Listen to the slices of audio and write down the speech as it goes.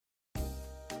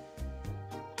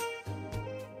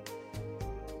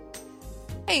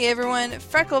Hey everyone,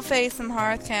 Freckleface from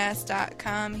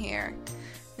Hearthcast.com here.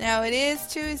 Now it is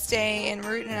Tuesday and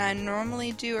Root and I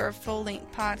normally do our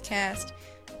full-length podcast,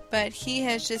 but he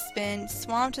has just been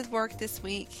swamped with work this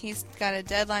week. He's got a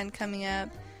deadline coming up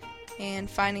and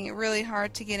finding it really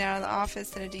hard to get out of the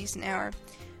office at a decent hour.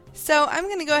 So I'm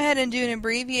going to go ahead and do an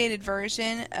abbreviated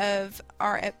version of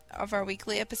our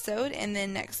weekly episode, and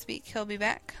then next week he'll be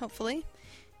back, hopefully,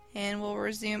 and we'll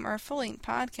resume our full-length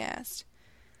podcast.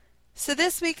 So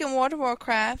this week in World of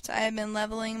Warcraft, I have been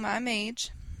leveling my mage.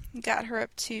 Got her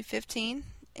up to 15,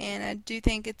 and I do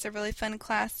think it's a really fun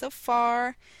class so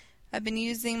far. I've been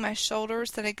using my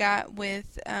shoulders that I got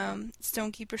with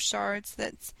Stonekeeper shards.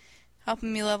 That's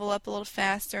helping me level up a little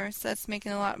faster, so that's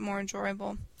making it a lot more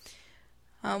enjoyable.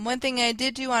 One thing I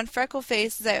did do on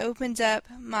Freckleface is I opened up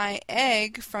my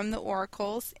egg from the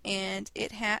oracles, and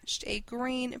it hatched a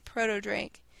green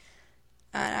Protodrake.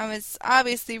 And I was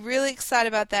obviously really excited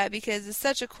about that because it's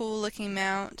such a cool looking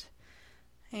mount.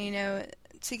 And,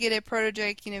 to get a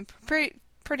Protodrake,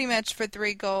 pretty much for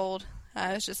 3 gold,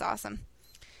 it was just awesome.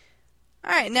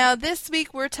 Alright, now this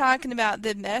week we're talking about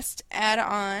the best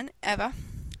add-on ever.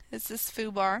 This is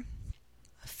Foobar.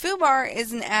 Foobar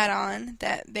is an add-on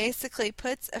that basically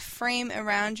puts a frame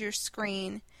around your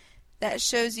screen that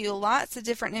shows you lots of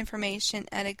different information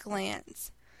at a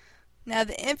glance. Now,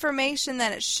 the information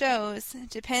that it shows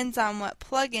depends on what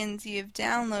plugins you have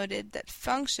downloaded that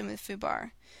function with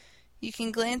Foobar. You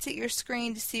can glance at your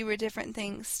screen to see where different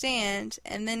things stand,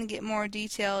 and then get more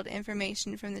detailed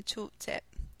information from the tooltip.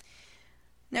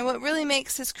 Now, what really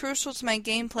makes this crucial to my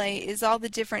gameplay is all the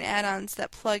different add-ons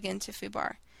that plug into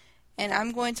Foobar. And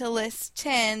I'm going to list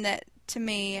 10 that, to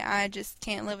me, I just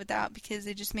can't live without because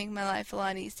they just make my life a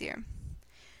lot easier.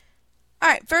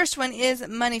 Alright, first one is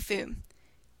MoneyFoo.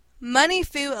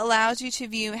 MoneyFoo allows you to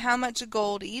view how much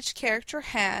gold each character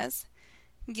has,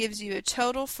 gives you a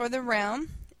total for the realm,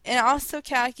 and also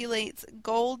calculates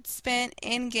gold spent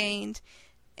and gained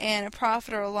and a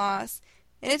profit or loss.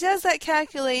 And it does that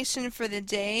calculation for the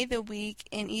day, the week,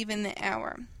 and even the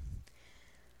hour.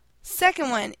 Second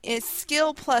one is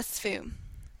Skill Plus Foo.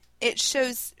 It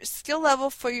shows skill level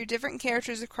for your different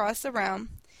characters across the realm,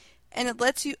 and it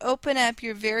lets you open up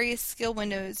your various skill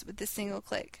windows with a single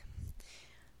click.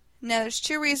 Now, there's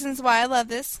 2 reasons why I love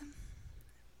this.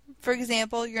 For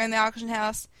example, you're in the auction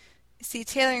house, you see a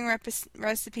tailoring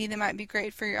recipe that might be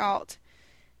great for your alt,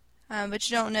 but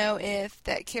you don't know if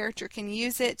that character can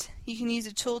use it. You can use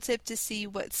a tooltip to see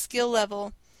what skill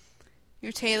level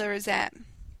your tailor is at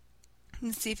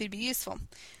and see if it'd be useful.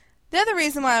 The other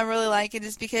reason why I really like it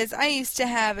is because I used to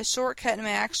have a shortcut in my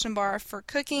action bar for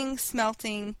cooking,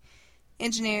 smelting,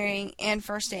 engineering, and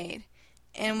first aid.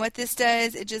 And what this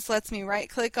does, it just lets me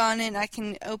right-click on it, and I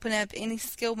can open up any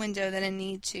skill window that I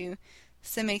need to,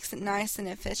 so it makes it nice and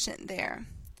efficient there.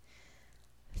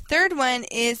 Third one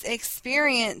is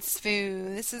Experience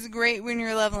Foo. This is great when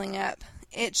you're leveling up.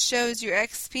 It shows your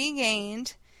XP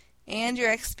gained and your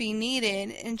XP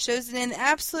needed, and shows it in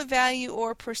absolute value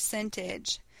or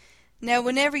percentage. Now,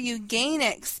 whenever you gain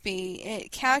XP,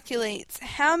 it calculates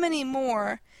how many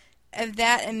more of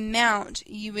that amount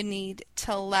you would need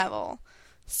to level.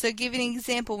 So, give you an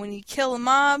example. When you kill a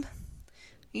mob,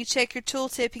 you check your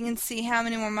tooltip, you can see how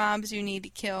many more mobs you need to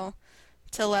kill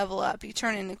to level up. You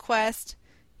turn in a quest,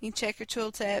 you check your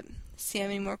tooltip, see how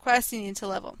many more quests you need to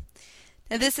level.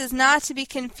 Now, this is not to be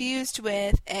confused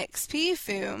with XP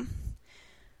Foo,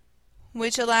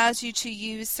 which allows you to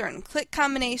use certain click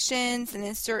combinations and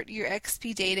insert your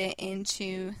XP data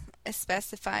into a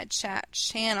specified chat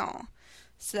channel.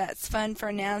 So that's fun for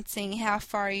announcing how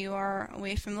far you are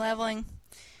away from leveling.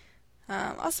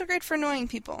 Also great for annoying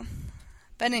people.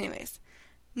 But anyways,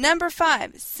 number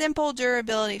 5, Simple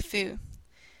Durability Foo.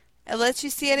 It lets you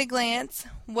see at a glance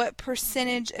what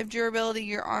percentage of durability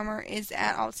your armor is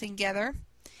at altogether.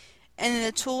 And then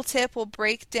the tooltip will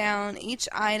break down each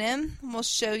item, will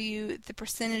show you the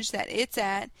percentage that it's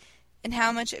at, and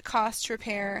how much it costs to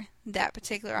repair that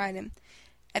particular item.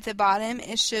 At the bottom,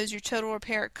 it shows your total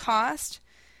repair cost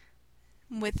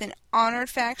with an honored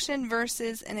faction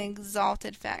versus an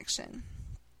exalted faction.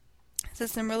 So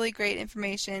some really great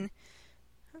information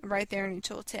right there in your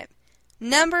tooltip.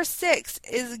 Number 6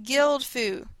 is Guild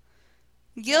Foo.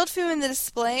 Guild Foo in the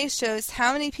display shows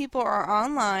how many people are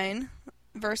online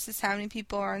versus how many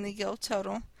people are in the guild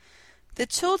total. The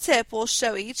tooltip will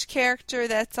show each character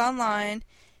that's online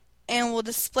and will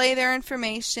display their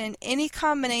information, any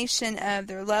combination of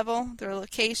their level, their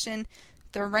location,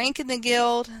 their rank in the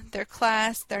guild, their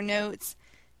class, their notes,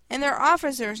 and their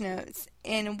officer's notes.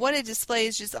 And what it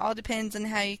displays just all depends on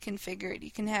how you configure it.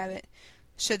 You can have it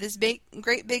show this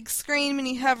great big screen when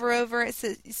you hover over it,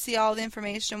 so you see all the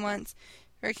information once,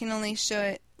 or you can only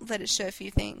let it show a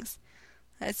few things.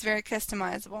 It's very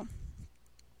customizable.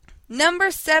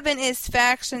 Number 7 is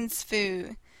Factions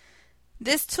Foo.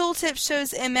 This tooltip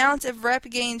shows the amount of rep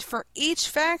gained for each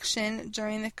faction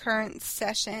during the current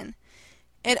session.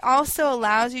 It also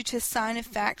allows you to assign a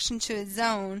faction to a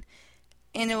zone,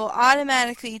 and it will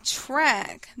automatically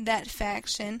track that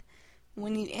faction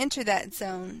when you enter that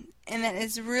zone. And that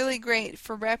is really great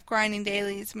for rep grinding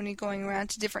dailies when you're going around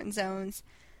to different zones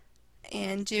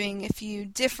and doing a few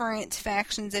different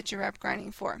factions that you're rep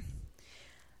grinding for.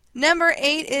 Number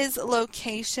 8 is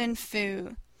Location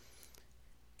Foo.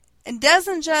 It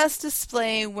doesn't just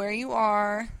display where you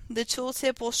are. The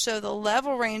tooltip will show the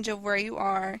level range of where you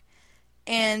are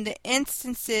and the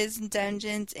instances and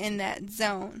dungeons in that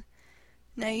zone.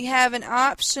 Now you have an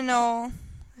optional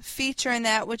feature in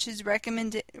that, which is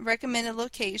recommended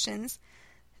locations,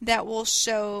 that will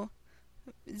show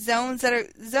zones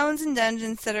and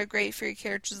dungeons that are great for your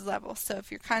character's level. So if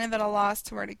you're kind of at a loss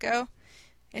to where to go,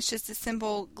 it's just a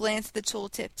simple glance at the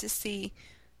tooltip to see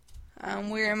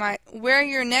where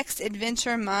your next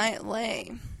adventure might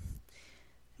lay.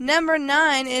 Number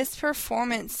 9 is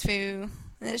Performance Foo.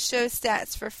 It shows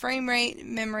stats for frame rate,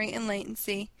 memory, and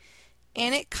latency,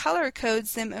 and it color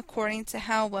codes them according to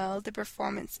how well the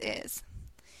performance is.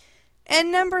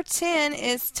 And number 10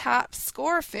 is Top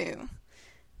Score Foo.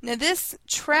 Now this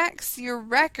tracks your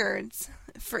records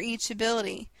for each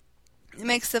ability. It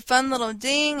makes a fun little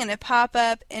ding and a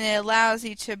pop-up, and it allows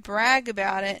you to brag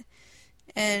about it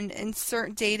and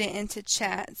insert data into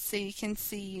chat so you can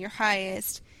see your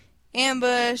highest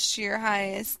ambush, your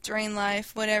highest drain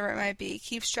life, whatever it might be. It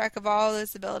keeps track of all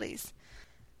those abilities.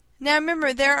 Now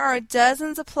remember, there are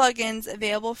dozens of plugins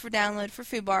available for download for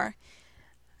Foobar.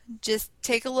 Just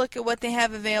take a look at what they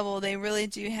have available. They really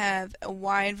do have a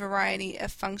wide variety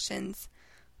of functions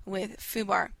with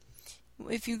Foobar.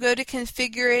 If you go to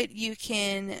configure it, you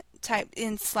can type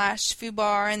in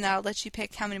 /Foobar, and that'll let you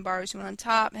pick how many bars you want on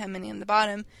top, how many on the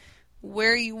bottom,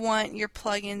 where you want your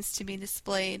plugins to be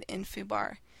displayed in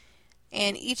Foobar.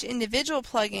 And each individual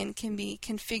plugin can be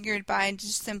configured by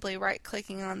just simply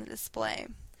right-clicking on the display.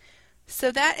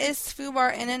 So that is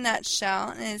Foobar in a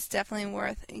nutshell, and it's definitely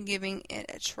worth giving it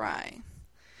a try.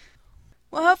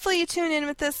 Well, hopefully you tune in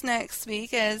with us next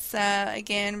week, as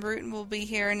again, Rootin will be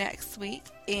here next week,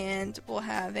 and we'll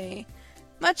have a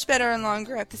much better and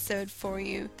longer episode for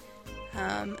you.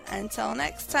 Until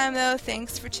next time, though,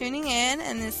 thanks for tuning in,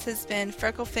 and this has been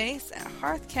Freckleface at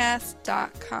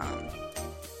Hearthcast.com.